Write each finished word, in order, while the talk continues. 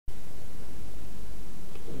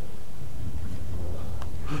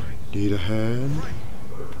Need a hand?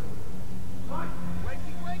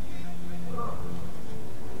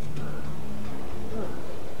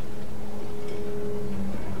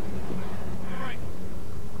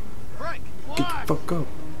 Get the fuck up.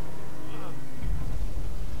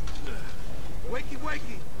 Wakey,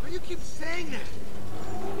 wakey! Why do you keep saying that?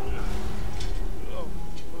 Oh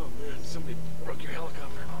man, somebody broke your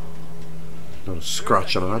helicopter. Not a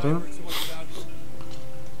scratch on it, huh?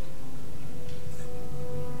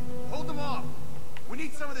 Hold them off! We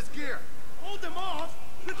need some of this gear! Hold them off?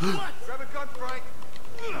 With what? Grab a gun, Frank!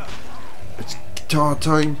 It's guitar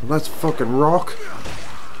time. Let's fucking rock.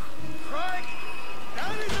 Frank!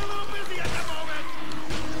 Daddy's a little busy at the moment!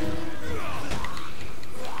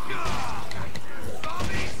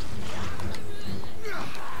 Zombies!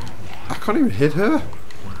 I can't even hit her.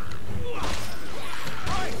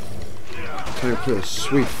 Time to play a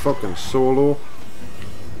sweet fucking solo.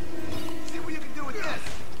 See what you can do with this!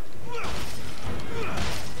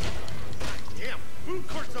 Damn, food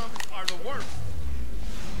court zombies are the worst!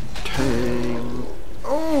 Tang.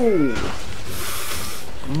 Oh!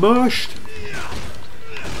 Mushed.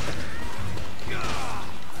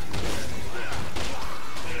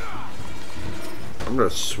 I'm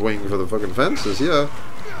gonna swing for the fucking fences, yeah.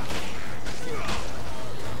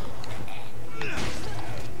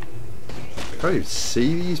 Can't even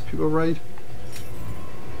see these people right.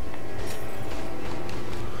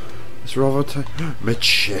 It's rather time.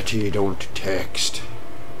 Machete, don't text.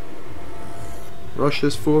 Rush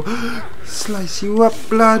is full. Slice you up,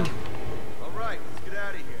 blood. Alright, let's get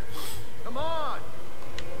out of here. Come on!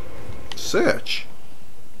 Search.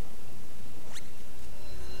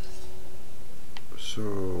 So,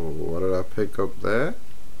 what did I pick up there?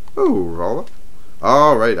 Oh, roller.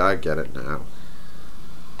 Alright, I get it now.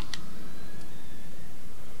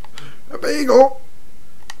 A bagel!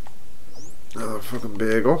 Another fucking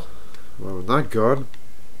bagel. Well, not good.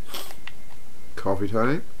 Coffee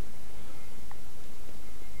time.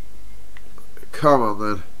 Come on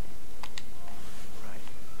then. Right.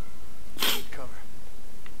 Good cover.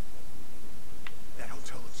 That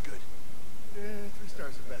hotel looks good. 3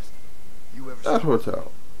 stars the best. You ever That seen?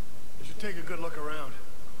 hotel. You should take a good look around.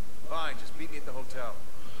 Fine, just meet me at the hotel.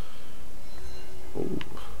 Oh.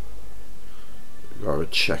 Gotta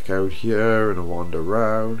check out here and a wander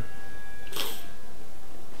around.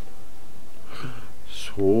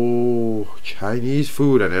 So Chinese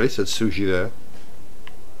food. I nearly said sushi there.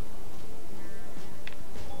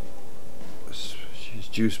 She's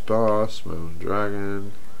juice bar, smelling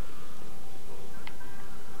dragon.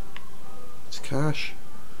 It's cash.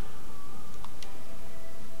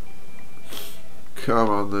 Come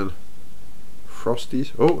on then.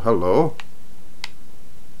 Frosties. Oh, hello.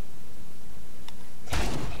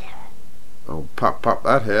 Oh, pop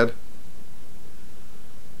that head.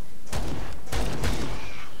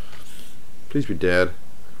 Please be dead.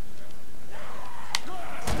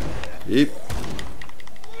 Yep.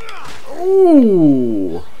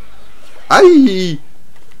 Oh! Aye!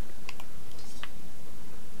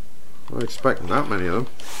 I'm not expecting that many of them.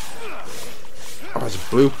 Oh, there's a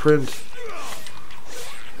blueprint.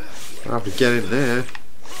 I have to get in there.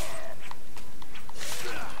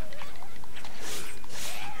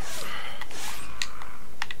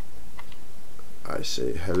 I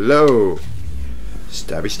say hello.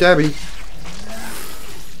 Stabby stabby.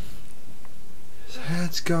 His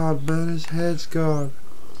head's gone, man. His head's gone.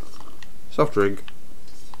 Soft drink.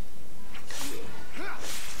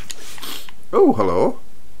 Oh, hello.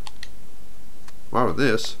 Wow, and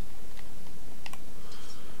this.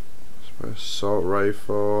 Assault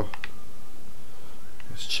rifle.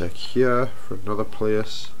 Let's check here for another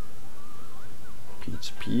place.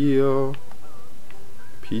 Pizza peel.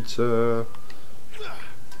 Pizza.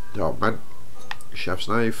 Oh man. Chef's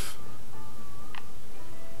knife.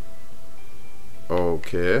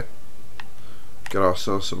 Okay. Got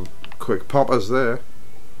ourselves some quick poppers there.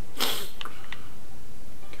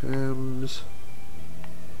 Cams.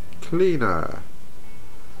 Cleaner.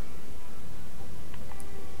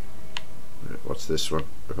 Right, what's this one?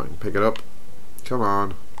 If I can pick it up. Come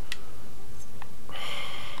on.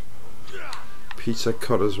 Pizza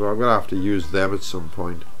cutters. Well, I'm gonna have to use them at some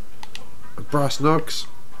point. Brass knucks.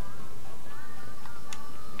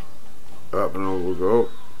 Up and over we'll go.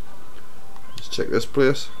 Let's check this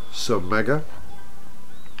place. Sub Mega.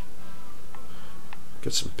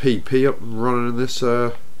 Get some PP up and running in this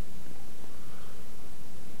this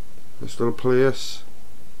little place.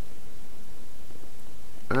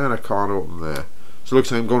 And I can't open there. So it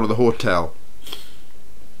looks like I'm going to the hotel.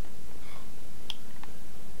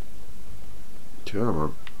 Come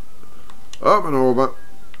on. Up and over.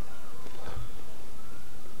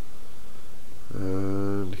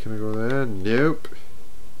 And can I go there? Nope.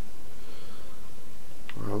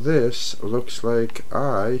 Well, this looks like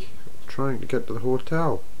I'm trying to get to the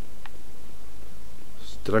hotel.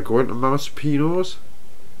 Did I go into Mama Supino's?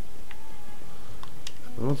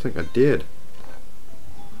 I don't think I did.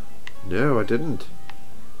 No, I didn't.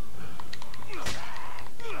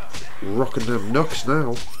 Rocking them knucks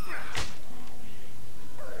now.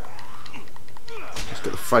 Let's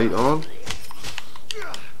get the fight on.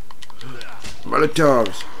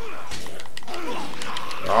 Molotovs.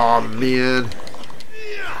 Oh man.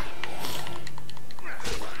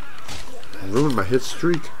 Ruined my hit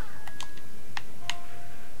streak.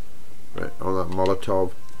 Right, on that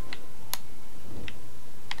Molotov.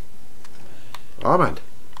 Oh man.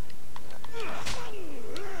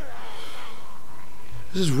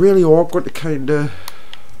 This is really awkward to kinda...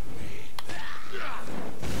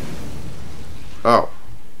 Oh.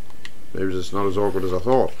 Maybe it's not as awkward as I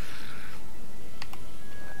thought.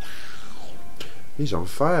 He's on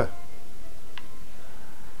fire.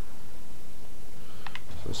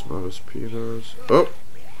 So smallest peanuts. Oh!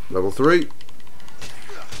 Level 3.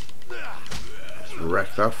 Let's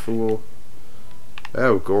wreck that fool.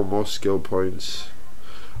 There we go, more skill points.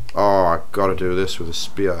 Oh, I gotta do this with a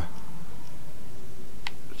spear.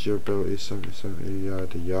 Durability 70,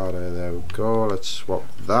 yada yada. There we go. Let's swap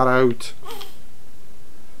that out.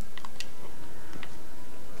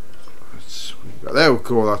 There we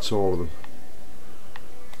go. That's all of them.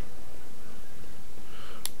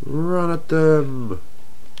 Run at them.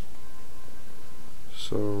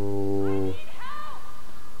 So.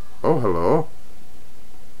 Oh, hello.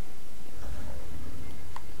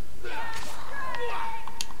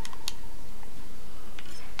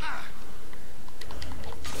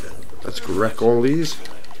 Let's wreck all these.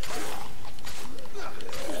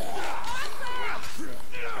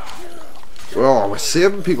 Oh, we're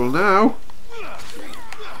saving people now.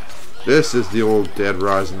 This is the old Dead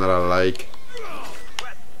Rising that I like.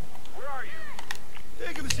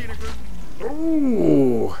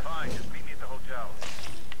 Ooh.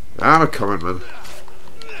 I'm a coming, man.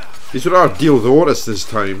 These would have to deal with Otis this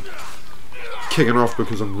time. Kicking off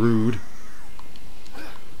because I'm rude.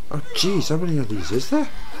 Oh jeez, how many of these is there?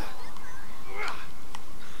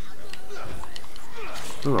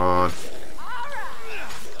 Come on.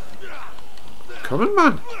 Coming,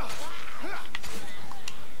 man.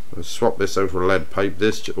 Let's swap this out for a lead pipe.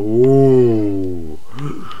 This. Ooh.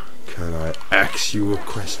 Can I ask you a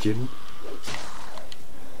question?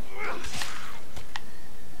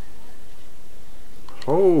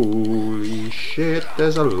 Holy shit,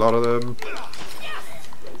 there's a lot of them.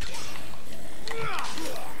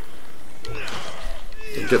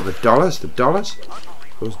 I'm getting the dollars,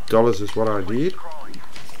 Those dollars is what I need.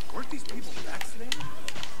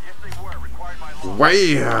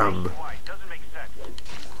 Wham!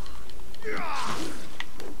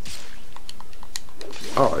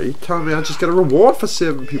 Oh, are you telling me I just get a reward for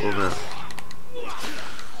saving people now?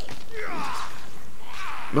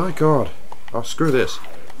 My god. Oh, screw this.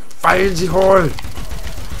 Fire in the hole!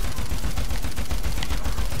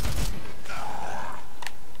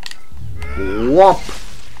 Whop!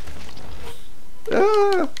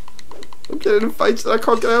 Ah! I'm getting in fights that I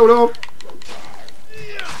can't get out of.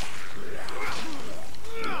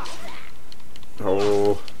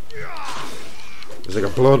 Oh. There's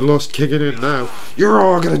like a bloodlust kicking in now. You're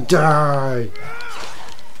all gonna die!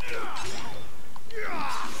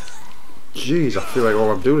 Jeez, I feel like all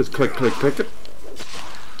I'm doing is click, click, clicking.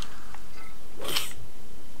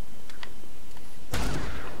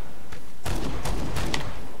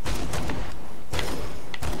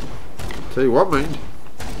 Tell you what, man,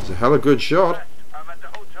 it's a hella good shot. I'm at the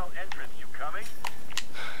hotel entrance. You coming?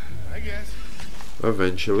 I guess.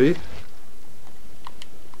 Eventually.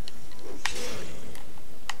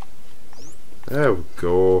 There we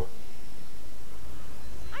go.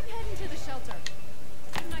 I'm heading to the shelter.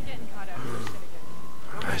 I'm not getting caught out in this shit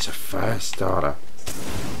again. There's a fire starter.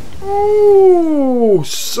 Oh,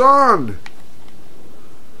 son.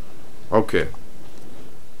 Okay.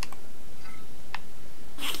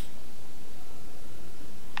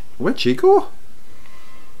 Where'd she go?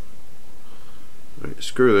 Right,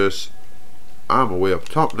 screw this. I'm way up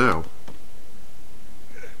top now.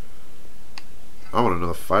 I want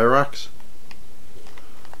another fire axe.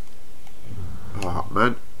 Oh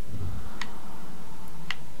man.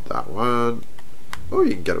 That one. Oh,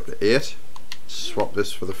 you can get up to 8. Swap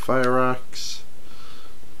this for the fire axe.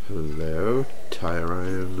 Hello, tire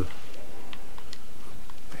iron.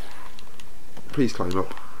 Please climb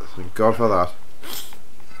up. Thank God for that.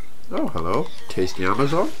 Oh, hello. Tasty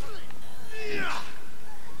Amazon.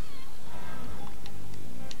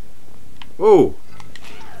 Oh!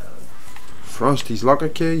 Frosty's locker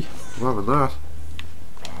key. I'm having that.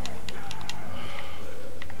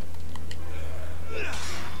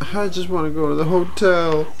 I just want to go to the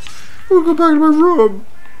hotel. We'll go back to my room.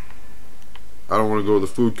 I don't want to go to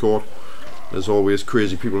the food court. There's always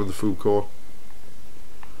crazy people in the food court.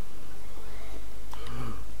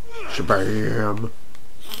 Shabam!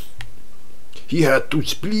 He had to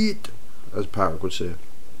split, as Pike would say.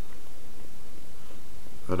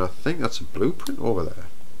 And I think that's a blueprint over there.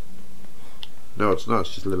 No, it's not.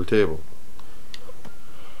 It's just a little table.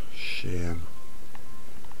 Shame.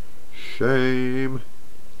 Shame.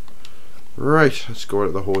 Right, let's go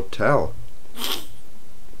to the hotel.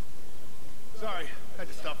 Sorry, had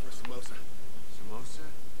to stop for a samosa. Samosa?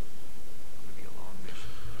 Gonna be a long mission.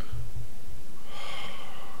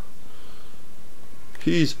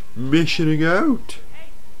 He's missioning out.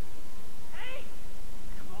 Hey!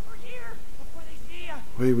 Come over here before they see ya!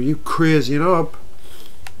 Wait, were you crazying up?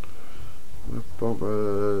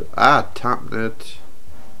 Tapping it.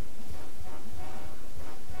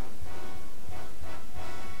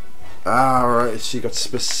 Ah, right, so you got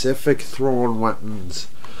specific throwing weapons.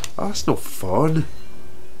 Oh, that's no fun.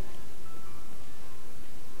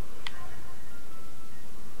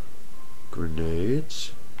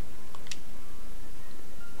 Grenades.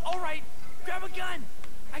 Alright, grab a gun!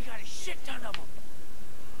 I got a shit ton of them!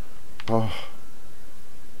 Oh.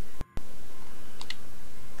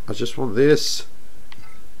 I just want this.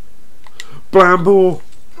 Blambo!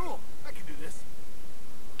 Cool, I can do this.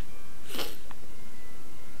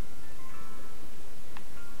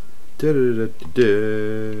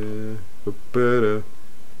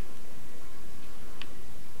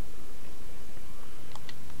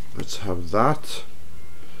 Let's have that.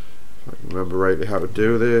 If I can remember rightly how to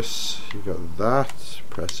do this. You got that.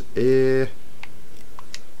 Press A. And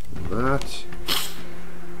that.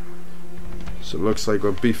 So it looks like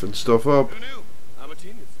we're beefing stuff up. Who knew? I'm a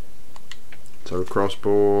genius. Let's have a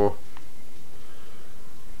crossbow.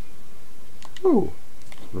 Ooh,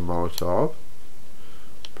 the Molotov.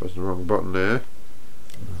 Pressing the wrong button there.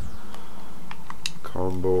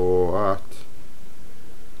 Combo act.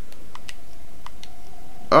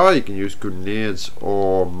 Oh, you can use grenades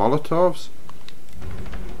or Molotovs.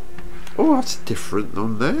 Oh, that's different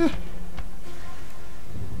than there.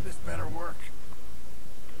 This better work.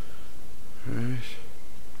 Right.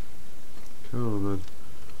 Come on then.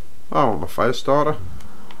 Oh, I want my fire starter.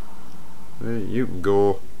 Hey, you can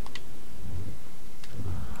go.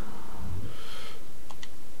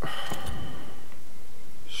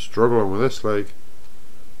 Struggling with this, like.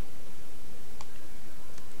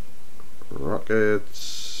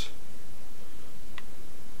 Rockets.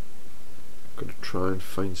 Gotta try and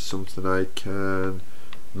find something I can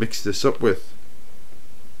mix this up with.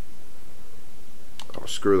 Oh,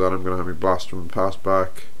 screw that, I'm gonna have me blast from and pass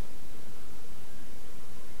back.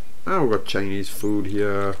 Oh, we've got Chinese food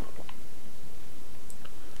here.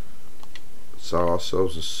 Let's have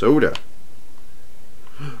ourselves a soda.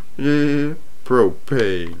 Yeah,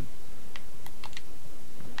 propane.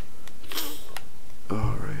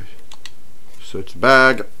 Alright. Search the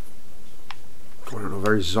bag. Going in a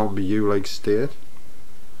very zombie U-like state.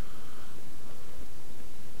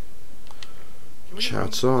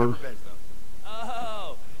 Chat's on.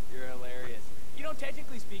 Oh, you're hilarious. You know,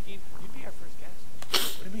 technically speaking, you'd be our first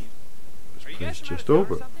guest. What do you mean? Are you It's guys from just out of town or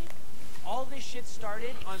over. something? All this shit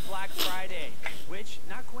started on Black Friday, which,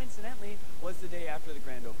 not coincidentally, was the day after the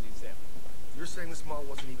grand opening sale. You're saying this mall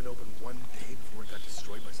wasn't even open one day before it got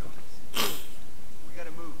destroyed by zombies? We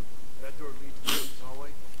gotta move. That door leads to the hallway.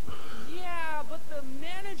 Yeah, but the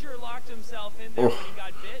manager locked himself in there Oh, when he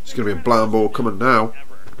got bit. it's gonna be a Blambo coming now.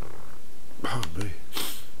 Oh me.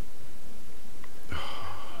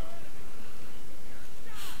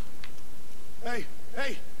 Hey,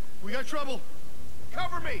 hey, we got trouble.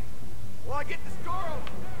 Cover me while I get this door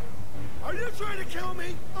open. Are you trying to kill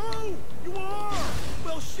me? Oh, you are.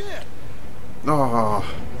 Well, shit. Oh,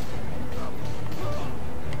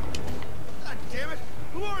 God damn it.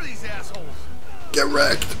 Who are these assholes? get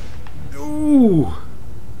wrecked. Ooh.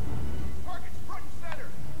 Target's front and center.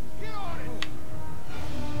 Get on it.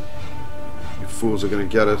 You fools are gonna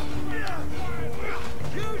get it.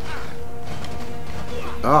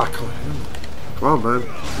 Ah, come on,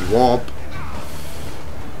 man. Warp.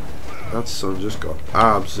 That son just got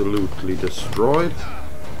absolutely destroyed.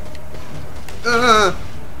 Ah!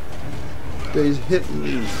 He's hitting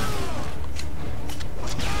me.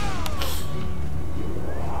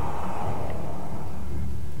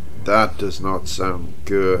 That does not sound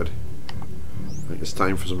good. I think it's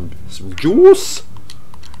time for some juice.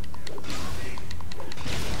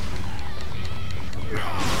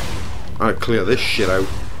 I'll clear this shit out.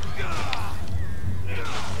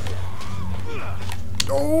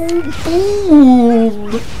 Oh,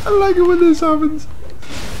 boom! I like it when this happens.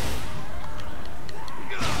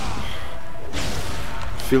 I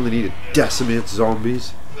feel the need to decimate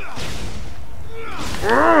zombies.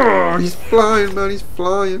 Oh, he's flying, man, he's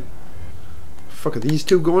flying. Fuck, are these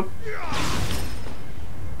two going?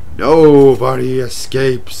 Nobody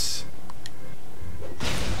escapes.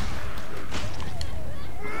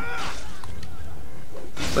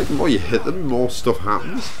 It's like the more you hit them, the more stuff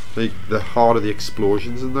happens. Like the harder the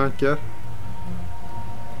explosions in that get.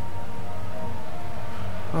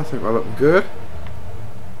 I think we're looking good.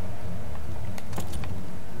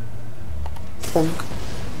 Punk.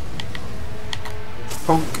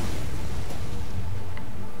 Punk.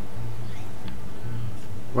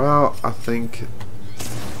 Well, I think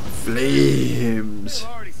flames.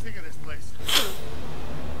 I'm already sick of this place.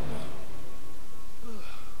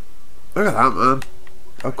 Look at that, man.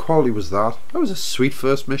 How quality was that? That was a sweet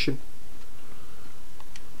first mission.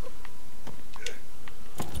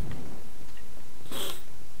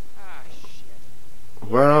 Ah, shit.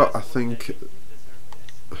 Well, I think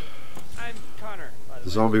I'm Connor, by the the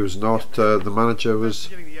way. zombie was not. The manager was.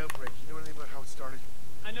 Getting the outbreak. You know anything about how it started?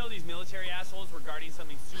 I know these military assholes were guarding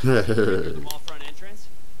something super secret near the mall front entrance.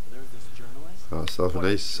 But there was this journalist. Oh, self a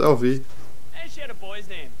nice selfie. And she had a boy's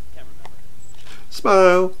name. Can't remember.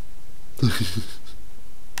 Smile.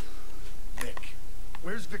 Vic.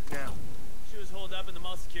 Where's Vic now? She was holed up in the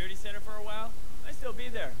mall security center for a while. Might still be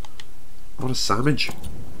there. What a sandwich.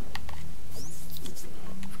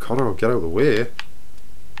 Connor will get out of the way.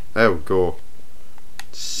 There we go.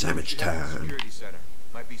 Sandwich time. Security center.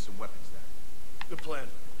 Might be some weapons there. Good plan.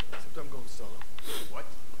 Except I'm going solo. What?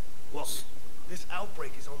 Look, this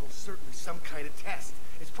outbreak is almost certainly some kind of test.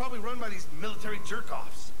 It's probably run by these military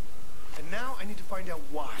jerk-offs. And now I need to find out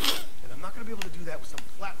why. And I'm not going to be able to do that with some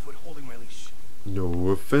flatfoot holding my leash. No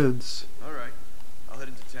offense. All right. I'll head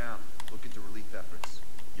into town. Look into relief efforts.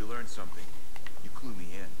 You learn something. You clue me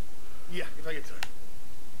in. Yeah, if I get time.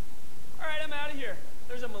 Alright, I'm out of here.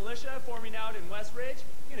 There's a militia forming out in West Ridge.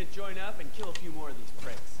 I'm gonna join up and kill a few more of these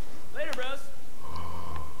pricks. Later, bros.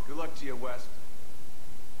 Good luck to you, West.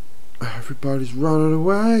 Everybody's running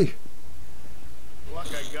away. The luck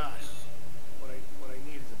I got. What I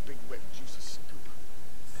need is a big wet juicy scoop.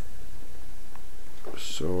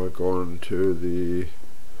 So we're going to the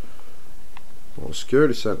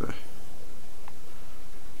security center.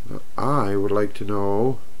 Now, I would like to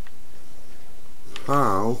know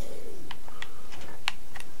how.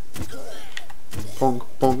 Punk,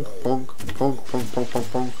 punk, punk, punk, punk, punk,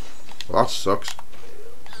 punk, punk. Well, that sucks.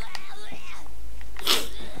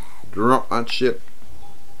 Drop that shit.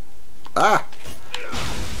 Ah!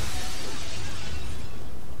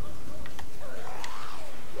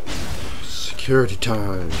 Security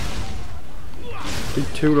time. Do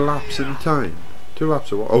 2 laps in time. 2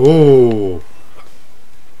 laps of what? Oh!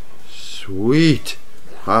 Sweet!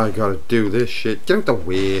 I gotta do this shit. Get out the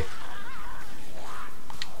way.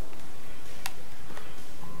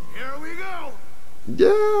 Here we go!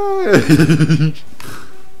 Yeah!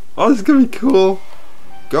 Oh, this is gonna be cool.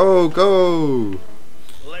 Go, go!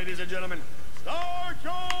 Ladies and gentlemen, start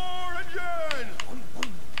your engines!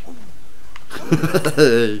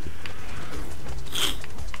 Hey!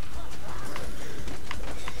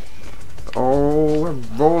 Oh, we're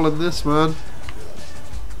rolling this, man.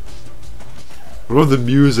 I love the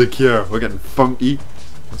music here. We're getting funky.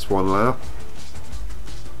 That's one laugh.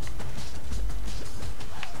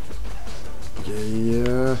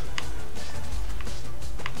 Yeah.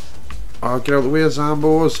 Oh, get out of the way,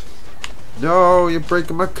 Zambos. No, you're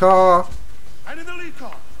breaking my car. And in the lead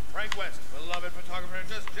car, Frank West, beloved photographer and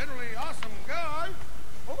just generally awesome guy.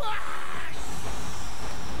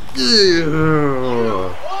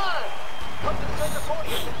 Yeah.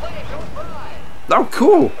 Oh,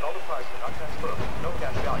 cool.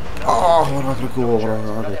 Oh, I'm not gonna go over.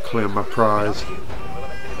 I'm gonna claim my prize.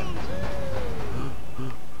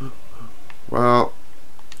 Well,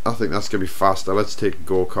 I think that's gonna be faster. Let's take a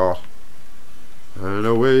go-kart. And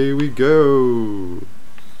away we go.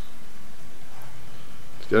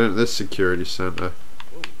 Let's get into this security center.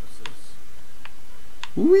 Whoa, what's this?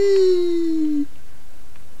 Whee!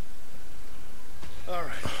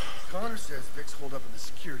 Alright, Connor says Vic's holed up in the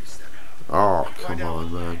security center. Oh, come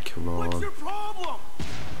on, man, come What's on. your problem?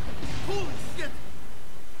 Holy shit!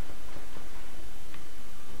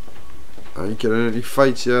 I ain't getting any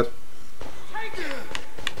fights yet.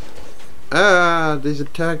 Ah, they's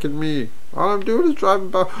attacking me. All I'm doing is driving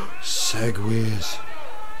by. Segways.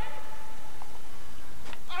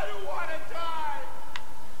 I don't want to die!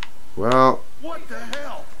 Well, What the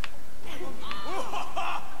hell?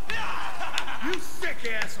 You sick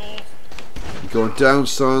assholes! You're going down,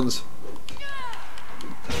 sons.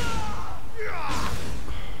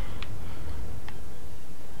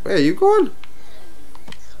 Where are you going?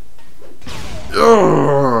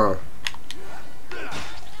 Ugh.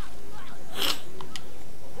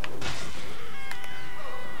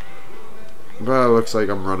 Well, it looks like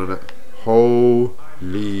I'm running it.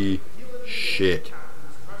 Holy shit.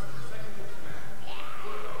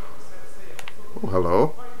 Oh,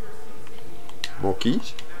 hello. More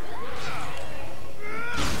keys.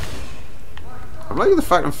 I'm liking the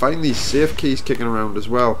fact I'm finding these safe keys kicking around as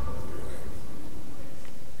well.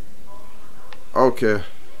 Okay.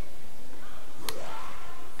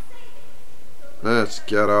 Let's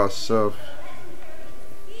get ourselves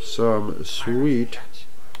some sweet.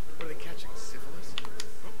 What are they catching? Syphilis?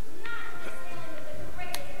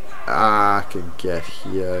 I can get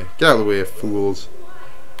here. Get out of the way, fools.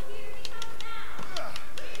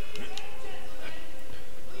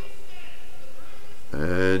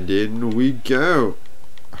 And in we go.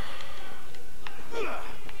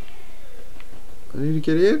 I need to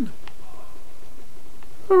get in.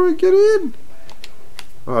 How do I get in?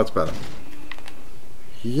 Oh, that's better.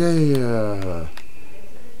 Yeah.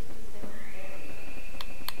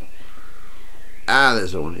 Ah,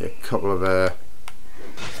 there's only a couple of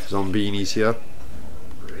zombinis here.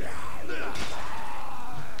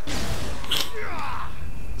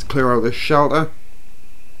 Let's clear out this shelter.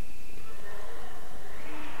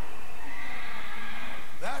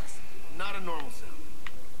 That's not a normal sound.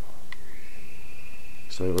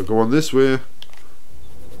 So we're going this way.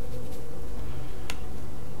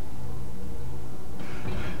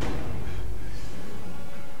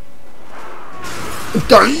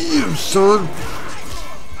 Damn, son!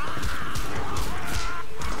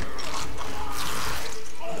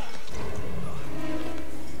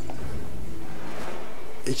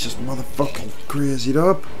 It's just motherfucking crazied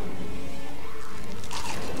up.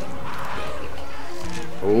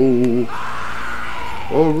 Oh.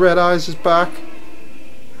 Oh, Red Eyes is back.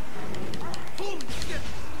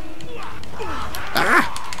 Ah!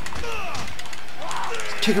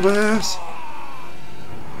 Kicking my ass.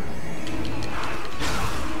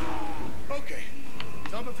 Okay.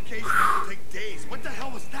 Zombification will take days. What the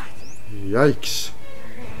hell was that? Yikes.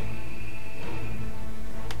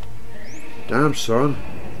 Damn, son.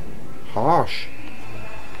 Harsh.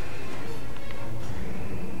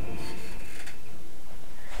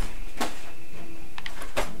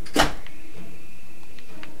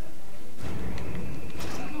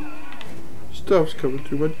 Stuff's coming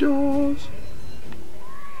through my doors.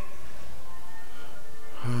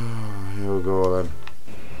 Here we go then.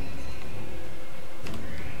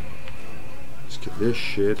 Let's get this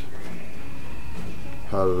shit.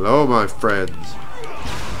 Hello, my friends.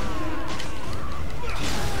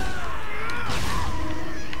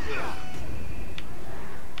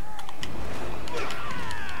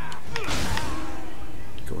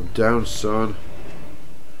 Going down, son.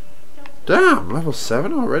 Damn, level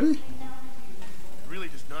 7 already? It really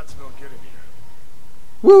does not smell good in here.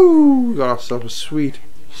 Woo! We got ourselves a sweet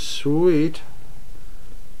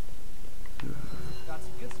Got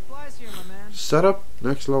some good supplies here, my man. setup.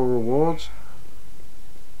 Next level rewards.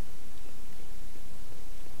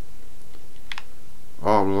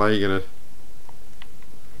 Oh, I'm liking it.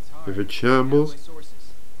 It's hard. If it shambles, Family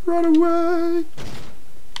sources. run away.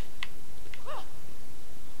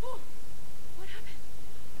 Oh, what happened?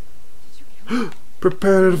 Did you kill her?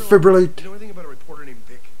 Prepare to defibrillate. You know anything about a reporter named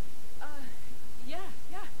Vic? Yeah.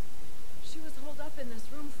 She was holed up in this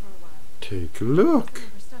room for a while. Take a look. Some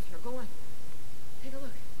of her stuff here. Go on. Take a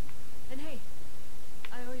look. And hey,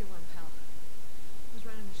 I owe you one, pal. I was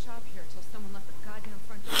running the shop here until someone left the goddamn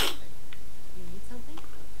front door open. You need something?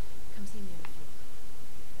 Come see me in a few.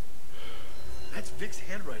 That's Vic's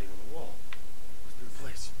handwriting on the wall. Must be the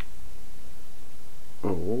place.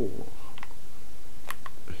 Oh.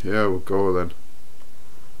 Here we go then.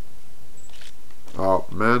 Oh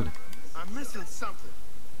man. I'm missing something.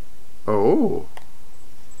 Oh.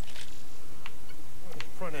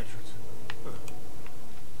 Front entrance. Huh.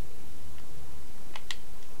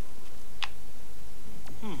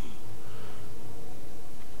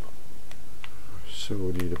 So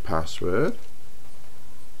we need a password.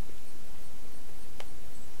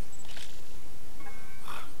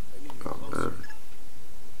 Oh man.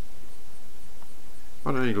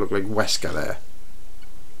 Why don't you look like Wesker there?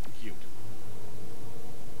 Cute.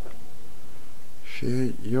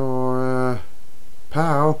 Shit, your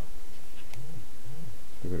pal.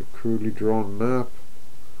 I've got a crudely drawn map.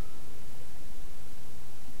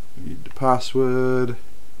 We need the password.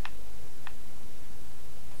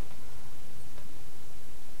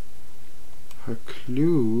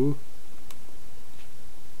 clue.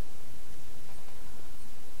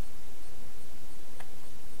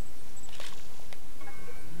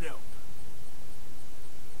 Nope.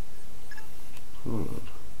 Hold on.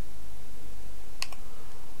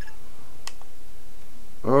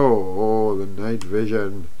 Oh, the night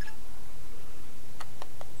vision.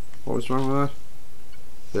 What was wrong with that?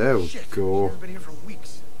 There we Shit, go. I've been here for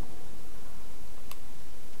weeks.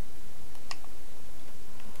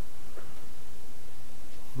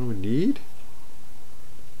 What do we need?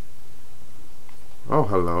 Oh,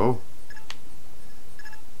 hello.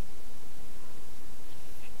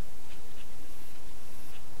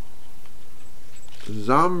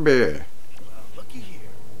 Zombie. Well, looky here.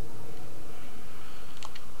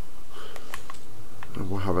 And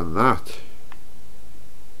we're having that.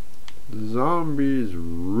 Zombies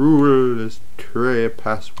rule this tray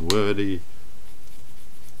passwordy.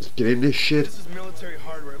 Let's get in this shit. This is military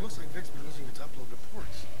hardware. It looks like Vic's been using it to upload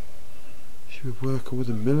reports. Should we work with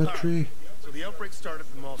the military? So the outbreak started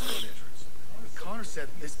at the mall's front entrance. Connor said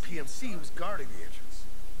this PMC was guarding the entrance.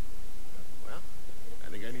 Well, I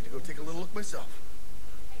think I need to go take a little look myself.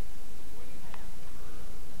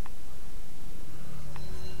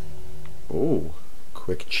 Oh,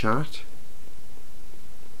 quick chat.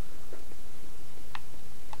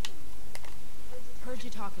 Heard you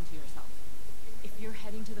talking to yourself. If you're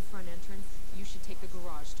heading to the front entrance, you should take the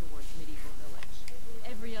garage towards Medieval Village.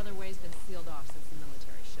 Every other way's been sealed off since the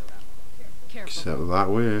military showed up. Careful. Except that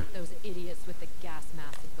way. Those idiots with the gas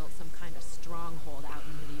mask have built some kind of stronghold out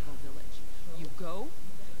in Medieval Village. You go,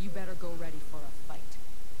 you better go ready for a fight.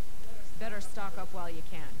 Better stock up while you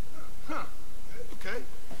can. Huh. Okay.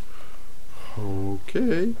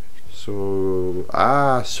 Okay. So,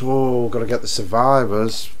 so gotta get the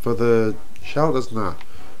survivors for the shelters now.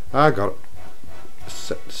 I got it.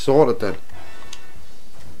 Sorted then.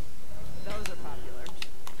 Those are popular.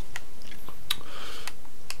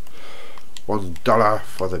 $1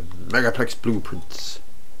 for the Megaplex blueprints.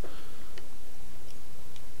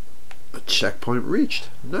 A checkpoint reached.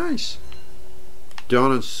 Nice.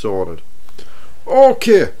 Done and sorted.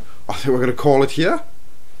 Okay, I think we're going to call it here.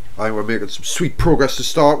 I think we're making some sweet progress to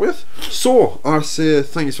start with. So, I say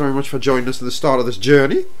thanks very much for joining us at the start of this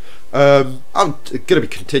journey. I'm going to be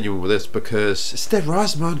continuing with this because it's dead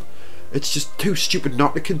raz, man. It's just too stupid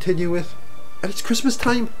not to continue with. And it's Christmas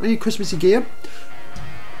time. I need a Christmassy game.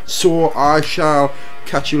 So, I shall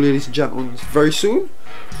catch you, ladies and gentlemen, very soon.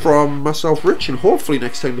 From myself, Rich, and hopefully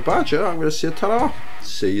next time the Badger, I'm going to say ta-da.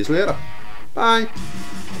 See you later. Bye.